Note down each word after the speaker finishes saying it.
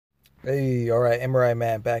Hey, all right, MRI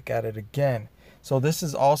man, back at it again. So this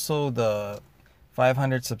is also the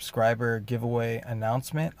 500 subscriber giveaway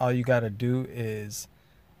announcement. All you got to do is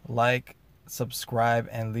like, subscribe,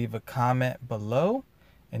 and leave a comment below,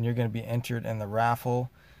 and you're going to be entered in the raffle.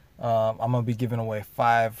 I'm going to be giving away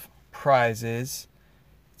 5 prizes.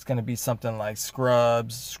 It's going to be something like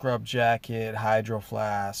scrubs, scrub jacket, hydro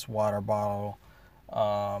flask, water bottle,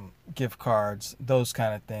 gift cards, those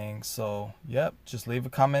kind of things. So, yep, just leave a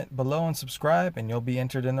comment below and subscribe, and you'll be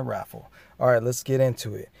entered in the raffle. All right, let's get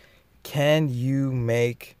into it. Can you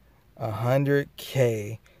make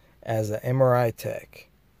 100K as an MRI tech?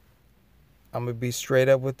 I'm gonna be straight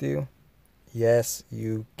up with you. Yes,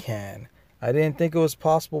 you can. I didn't think it was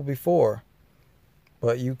possible before,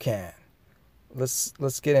 but you can. Let's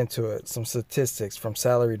get into it. Some statistics from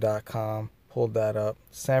salary.com. Pulled that up.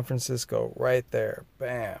 San Francisco, right there.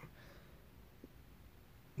 Bam.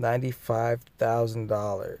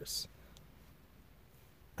 $95,000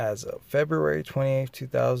 as of February 28th,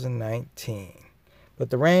 2019. But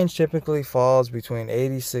the range typically falls between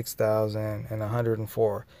 86,000 and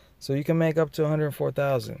 104. So you can make up to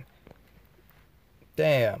 104,000.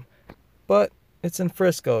 Damn. But it's in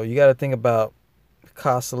Frisco. You got to think about the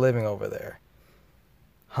cost of living over there.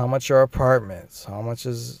 How much are apartments? How much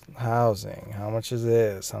is housing? How much is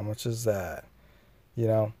this? How much is that? You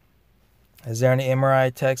know, is there any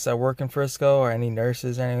MRI techs that work in Frisco or any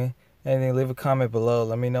nurses or anything? Leave a comment below.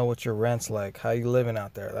 Let me know what your rent's like. How you living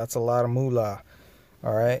out there? That's a lot of moolah.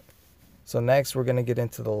 All right. So next we're gonna get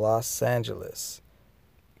into the Los Angeles,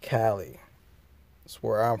 Cali. That's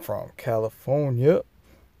where I'm from, California.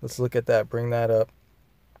 Let's look at that. Bring that up.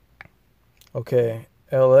 Okay,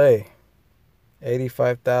 LA,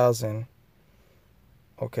 85,000.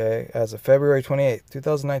 Okay, as of February 28th,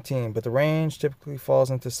 2019. But the range typically falls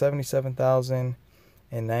into 77,000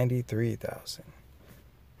 and 93,000.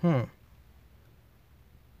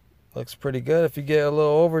 Looks pretty good. If you get a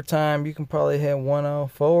little overtime, you can probably hit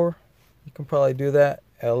 104. You can probably do that.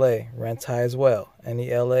 LA, rent's high as well.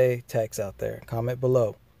 Any LA techs out there, comment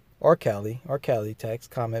below. Or Cali techs,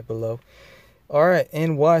 comment below. All right,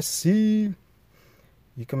 NYC,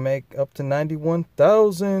 you can make up to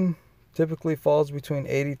 91,000. Typically falls between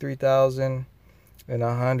 83,000 and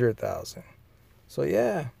 100,000. So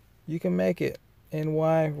yeah, you can make it.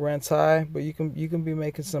 NY rents high, but you can be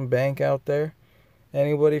making some bank out there.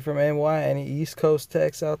 Anybody from NY, any East Coast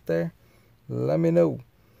techs out there? Let me know.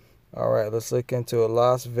 All right, let's look into it.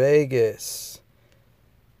 Las Vegas,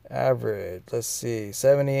 average, let's see,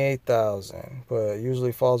 78,000, but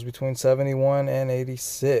usually falls between 71 and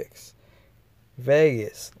 86.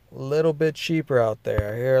 Vegas, a little bit cheaper out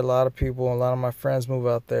there. I hear a lot of people, a lot of my friends move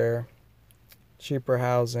out there. Cheaper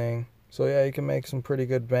housing. So yeah, you can make some pretty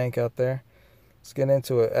good bank out there. Let's get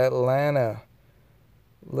into it. Atlanta,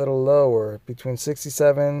 a little lower, between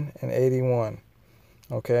 67 and 81.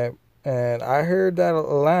 Okay. And I heard that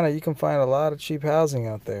Atlanta, you can find a lot of cheap housing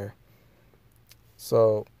out there.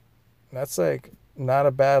 So that's like not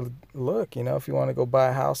a bad look, if you want to go buy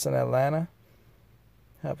a house in Atlanta,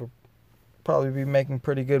 probably be making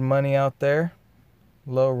pretty good money out there.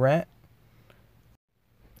 Low rent.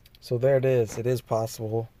 So there it is. It is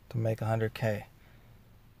possible to make 100K.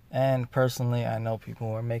 And personally, I know people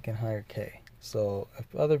who are making 100K. So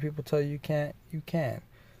if other people tell you can't, you can.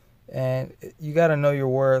 And you got to know your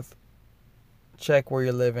worth. Check where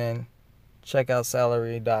you're living. Check out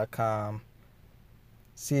salary.com.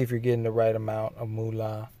 See if you're getting the right amount of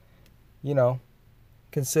moolah.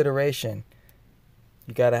 Consideration.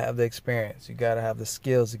 You got to have the experience. You got to have the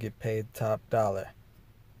skills to get paid top dollar.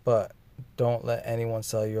 But don't let anyone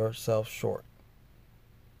sell yourself short.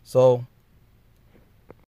 So,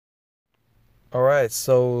 all right.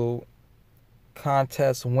 So,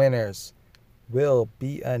 contest winners will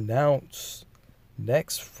be announced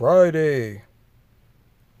next Friday.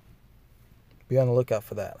 Be on the lookout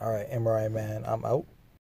for that. All right, MRI man, I'm out.